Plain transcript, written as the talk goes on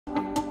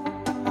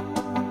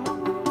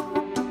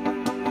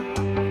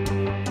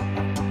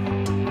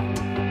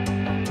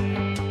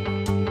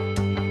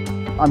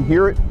I'm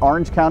here at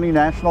Orange County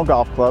National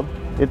Golf Club.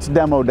 It's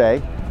demo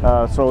day,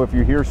 so if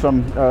you hear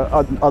some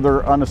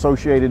other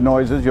unassociated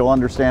noises, you'll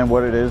understand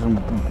what it is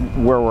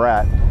and where we're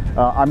at.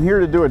 I'm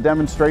here to do a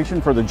demonstration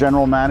for the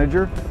general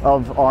manager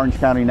of Orange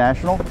County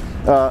National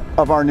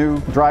of our new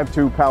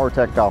Drive2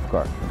 PowerTech golf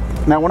cart.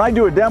 Now, when I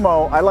do a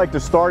demo, I like to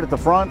start at the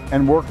front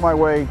and work my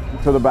way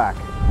to the back.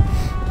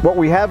 What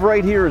we have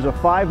right here is a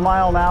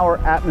 5-mile-an-hour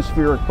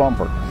atmospheric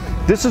bumper.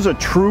 This is a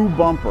true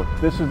bumper.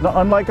 This is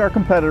unlike our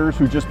competitors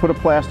who just put a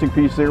plastic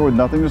piece there with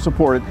nothing to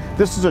support it.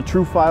 This is a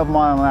true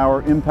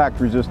 5-mile-an-hour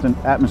impact-resistant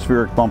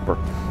atmospheric bumper.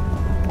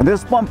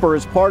 This bumper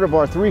is part of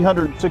our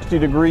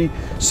 360-degree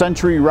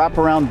Century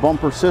wraparound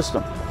bumper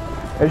system.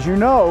 As you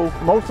know,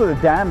 most of the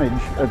damage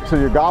to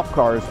your golf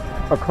cars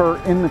occur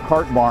in the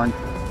cart barn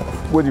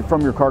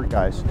from your cart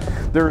guys.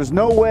 There is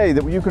no way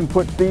that you can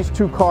put these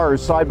two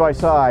cars side by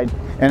side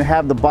and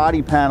have the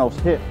body panels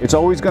hit. It's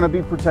always going to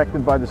be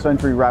protected by the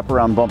Century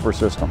wraparound bumper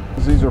system.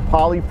 These are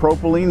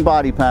polypropylene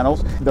body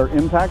panels. They're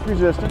impact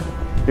resistant.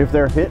 If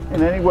they're hit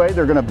in any way,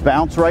 they're going to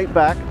bounce right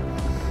back.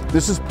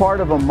 This is part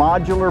of a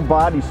modular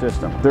body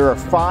system. There are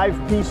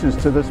 5 pieces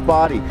to this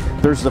body.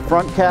 There's the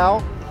front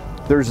cowl,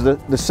 there's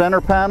the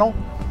center panel,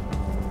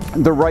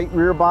 the right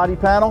rear body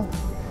panel,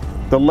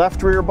 the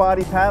left rear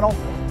body panel,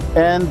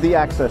 and the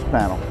access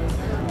panel.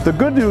 The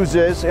good news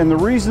is, and the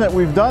reason that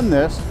we've done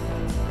this,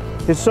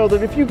 is so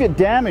that if you get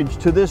damage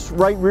to this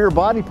right rear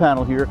body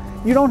panel here,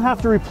 you don't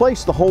have to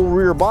replace the whole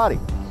rear body.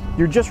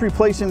 You're just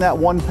replacing that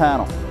one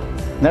panel.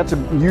 And that's a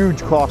huge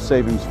cost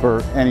savings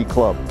for any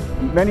club.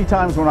 Many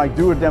times when I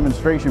do a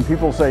demonstration,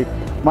 people say,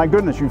 my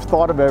goodness, you've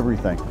thought of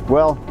everything.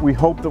 Well, we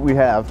hope that we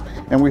have,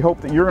 and we hope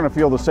that you're going to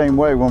feel the same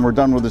way when we're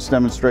done with this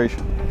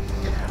demonstration.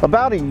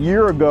 About a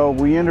year ago,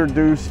 we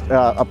introduced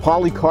a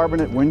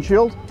polycarbonate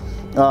windshield.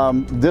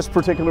 This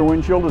particular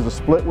windshield is a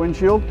split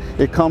windshield.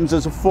 It comes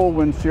as a full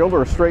windshield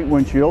or a straight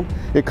windshield.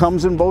 It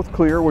comes in both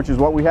clear, which is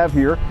what we have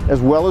here,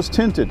 as well as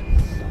tinted.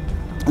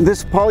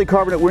 This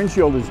polycarbonate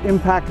windshield is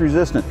impact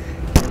resistant.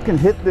 You can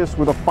hit this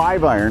with a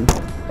 5-iron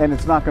and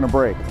it's not going to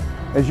break.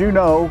 As you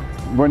know,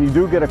 when you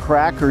do get a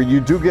crack or you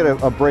do get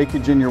a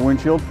breakage in your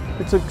windshield,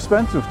 it's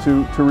expensive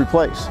to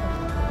replace.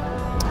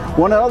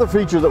 One other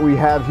feature that we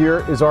have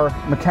here is our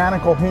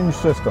mechanical hinge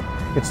system.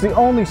 It's the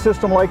only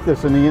system like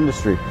this in the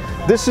industry.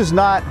 This is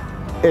not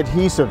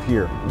adhesive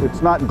here.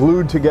 It's not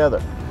glued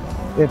together.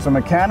 It's a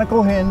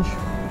mechanical hinge.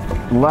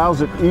 It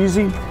allows it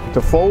easy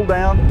to fold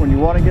down when you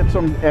want to get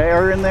some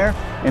air in there,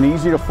 and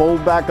easy to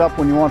fold back up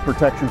when you want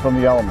protection from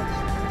the elements.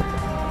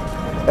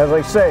 As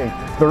I say,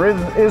 there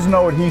is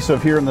no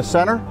adhesive here in the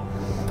center,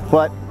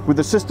 but with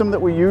the system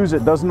that we use,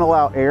 it doesn't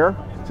allow air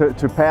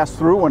to pass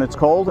through when it's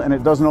cold, and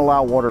it doesn't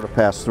allow water to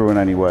pass through in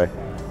any way.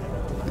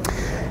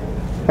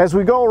 As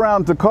we go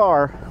around the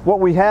car, what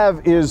we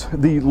have is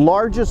the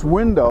largest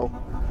window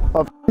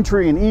of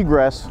entry and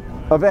egress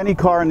of any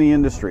car in the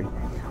industry.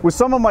 With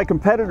some of my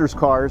competitors'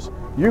 cars,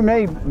 you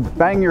may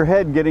bang your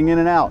head getting in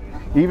and out.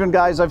 Even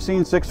guys I've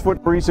seen 6'3",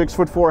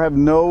 6'4" have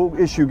no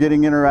issue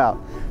getting in or out.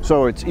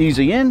 So it's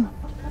easy in,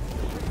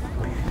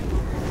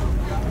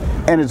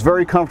 and it's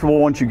very comfortable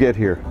once you get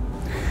here.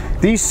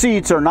 These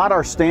seats are not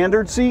our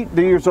standard seat.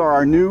 These are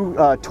our new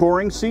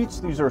touring seats.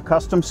 These are a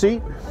custom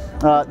seat.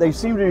 They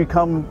seem to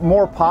become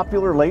more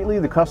popular lately,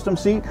 the custom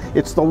seat.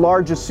 It's the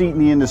largest seat in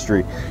the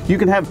industry. You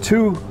can have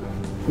 2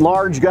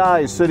 large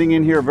guys sitting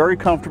in here very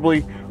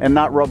comfortably and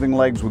not rubbing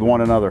legs with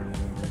one another.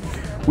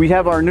 We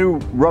have our new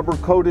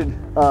rubber-coated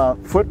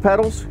foot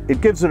pedals. It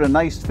gives it a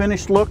nice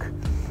finished look.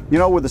 You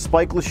know, with the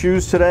spikeless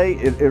shoes today,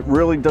 it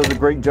really does a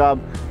great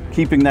job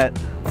keeping that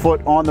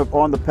foot on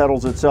the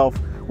pedals itself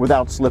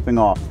without slipping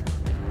off.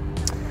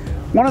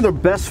 One of the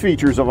best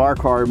features of our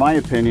car, in my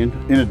opinion,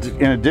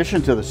 in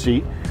addition to the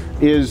seat,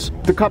 is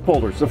the cup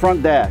holders, the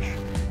front dash.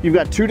 You've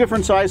got 2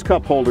 different size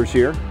cup holders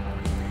here.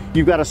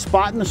 You've got a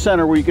spot in the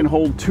center where you can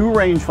hold 2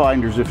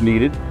 rangefinders if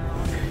needed.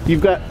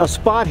 You've got a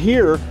spot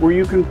here where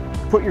you can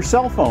put your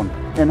cell phone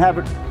and have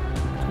it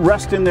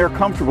rest in there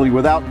comfortably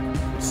without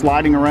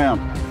sliding around.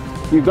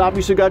 You've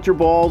obviously got your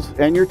balls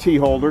and your tee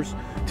holders.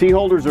 Tee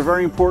holders are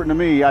very important to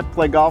me. I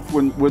play golf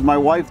with my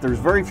wife. There's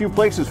very few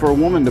places for a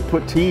woman to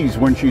put tees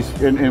when she's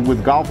in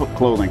with golf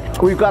clothing.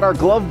 We've got our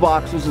glove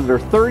boxes that are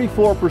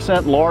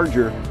 34%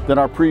 larger than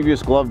our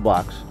previous glove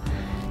box.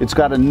 It's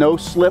got a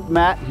no-slip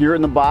mat here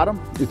in the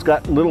bottom. It's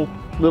got little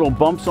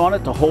bumps on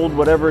it to hold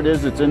whatever it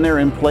is that's in there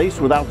in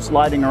place without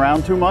sliding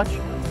around too much.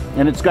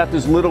 And it's got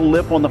this little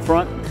lip on the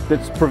front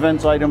that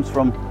prevents items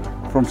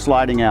from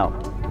sliding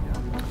out.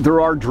 There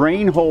are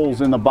drain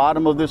holes in the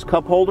bottom of this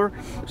cup holder,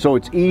 so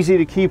it's easy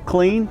to keep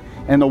clean,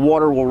 and the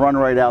water will run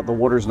right out. The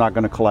water's not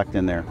going to collect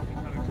in there.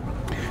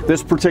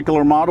 This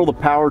particular model, the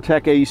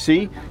PowerTech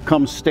AC,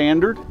 comes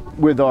standard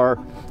with our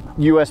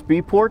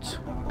USB ports.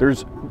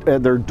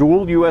 They're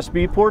dual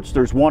USB ports.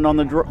 There's one on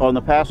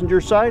the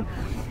passenger side,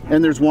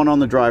 and there's one on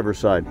the driver's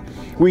side.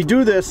 We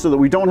do this so that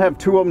we don't have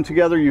 2 of them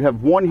together. You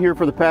have one here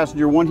for the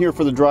passenger, one here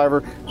for the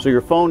driver, so your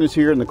phone is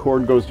here and the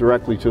cord goes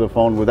directly to the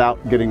phone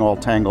without getting all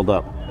tangled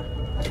up.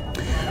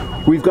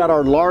 We've got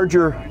our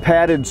larger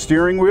padded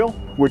steering wheel.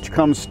 which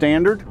comes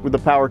standard with the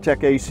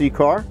PowerTech AC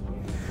car.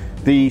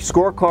 The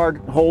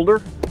scorecard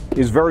holder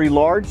is very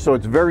large, so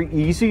it's very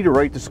easy to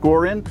write the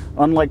score in,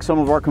 unlike some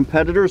of our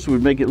competitors who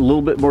would make it a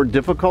little bit more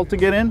difficult to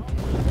get in.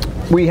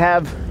 We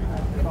have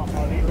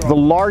the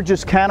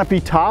largest canopy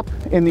top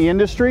in the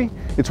industry.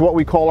 It's what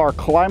we call our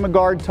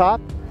ClimaGuard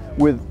top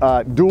with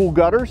dual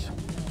gutters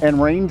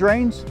and rain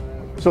drains.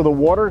 So the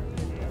water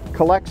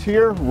collects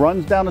here,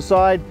 runs down the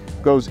side,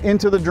 goes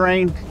into the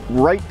drain,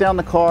 right down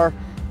the car,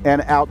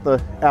 and out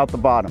the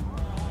bottom.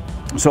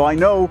 So I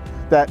know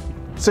that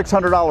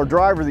 $600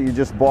 driver that you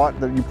just bought,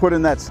 that you put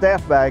in that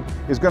staff bag,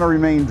 is going to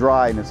remain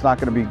dry, and it's not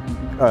going to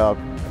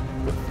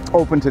be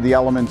open to the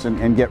elements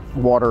and get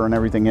water and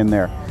everything in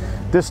there.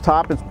 This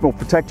top will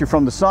protect you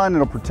from the sun.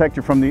 It'll protect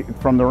you from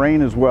the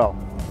rain as well.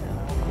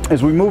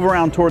 As we move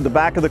around toward the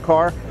back of the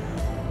car,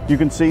 you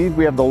can see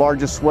we have the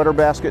largest sweater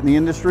basket in the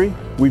industry.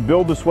 We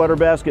build the sweater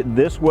basket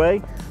this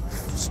way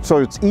so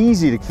it's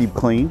easy to keep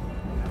clean.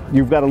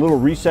 You've got a little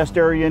recessed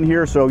area in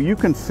here, so you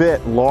can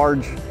fit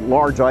large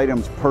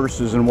items,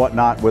 purses and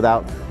whatnot,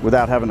 without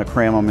having to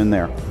cram them in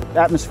there.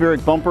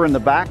 Atmospheric bumper in the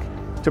back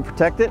to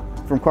protect it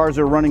from cars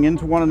that are running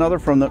into one another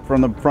from the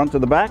front to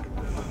the back.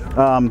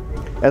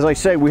 As I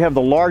say, we have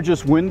the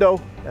largest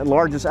window,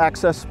 largest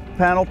access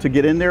panel to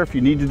get in there if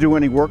you need to do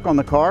any work on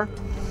the car.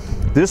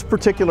 This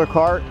particular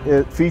car,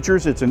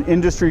 it's an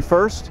industry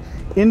first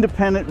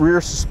independent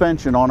rear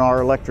suspension on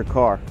our electric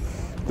car.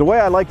 The way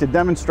I like to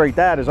demonstrate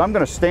that is I'm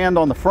going to stand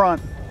on the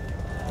front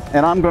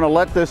and I'm going to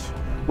let this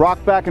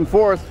rock back and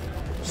forth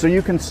so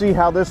you can see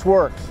how this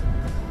works.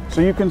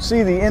 So you can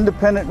see the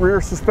independent rear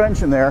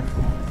suspension there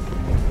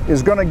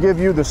is going to give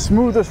you the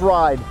smoothest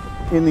ride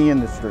in the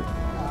industry.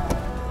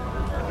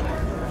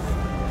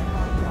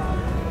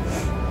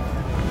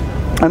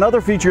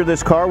 Another feature of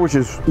this car, which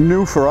is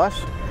new for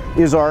us,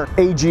 is our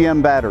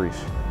AGM batteries,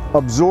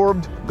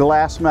 absorbed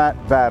glass mat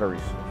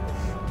batteries.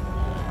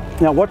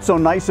 Now, what's so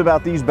nice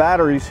about these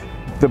batteries,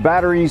 the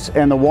batteries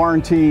and the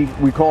warranty,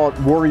 we call it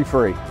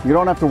worry-free. You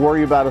don't have to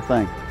worry about a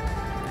thing.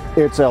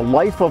 It's a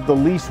life of the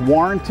lease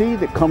warranty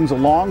that comes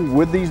along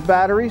with these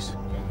batteries.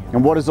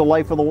 And what does the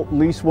life of the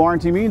lease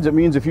warranty mean? It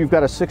means if you've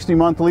got a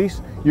 60-month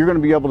lease, you're going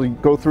to be able to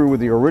go through with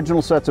the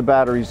original sets of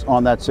batteries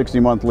on that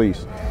 60-month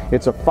lease.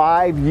 It's a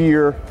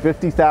 5-year,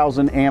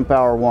 50,000 amp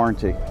hour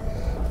warranty.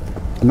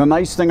 And the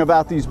nice thing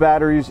about these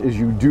batteries is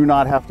you do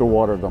not have to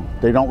water them.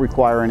 They don't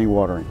require any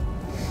watering.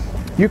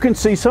 You can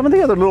see some of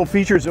the other little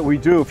features that we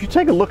do. If you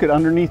take a look at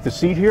underneath the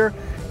seat here,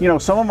 you know,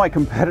 some of my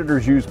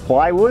competitors use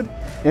plywood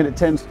and it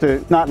tends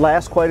to not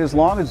last quite as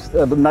long. It's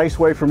a nice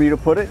way for me to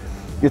put it.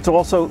 It's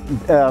also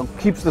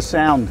keeps the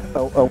sound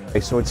away,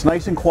 so it's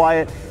nice and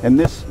quiet, and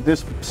this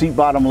seat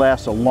bottom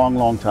lasts a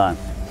long time.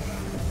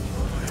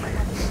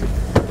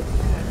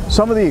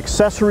 Some of the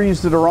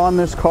accessories that are on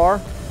this car,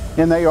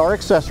 and they are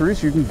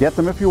accessories, you can get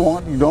them if you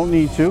want, you don't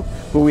need to,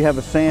 but we have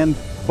a sand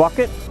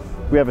bucket,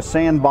 we have a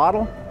sand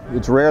bottle.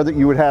 It's rare that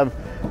you would have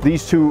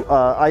these two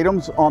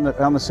items on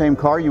the same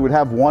car. You would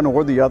have one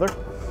or the other.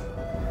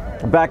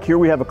 Back here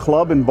we have a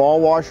club and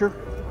ball washer,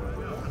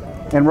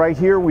 and right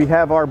here we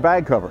have our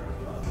bag cover.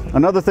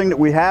 Another thing that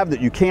we have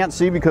that you can't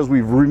see because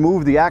we've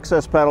removed the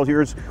access paddle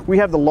here is we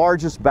have the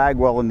largest bag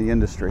well in the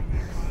industry.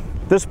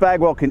 This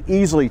bag well can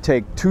easily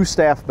take 2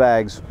 staff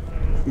bags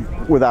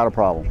without a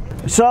problem.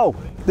 So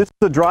this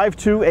is a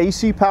Drive2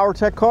 AC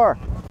PowerTech car.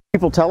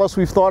 People tell us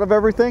we've thought of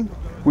everything.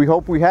 We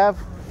hope we have.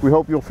 We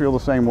hope you'll feel the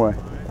same way.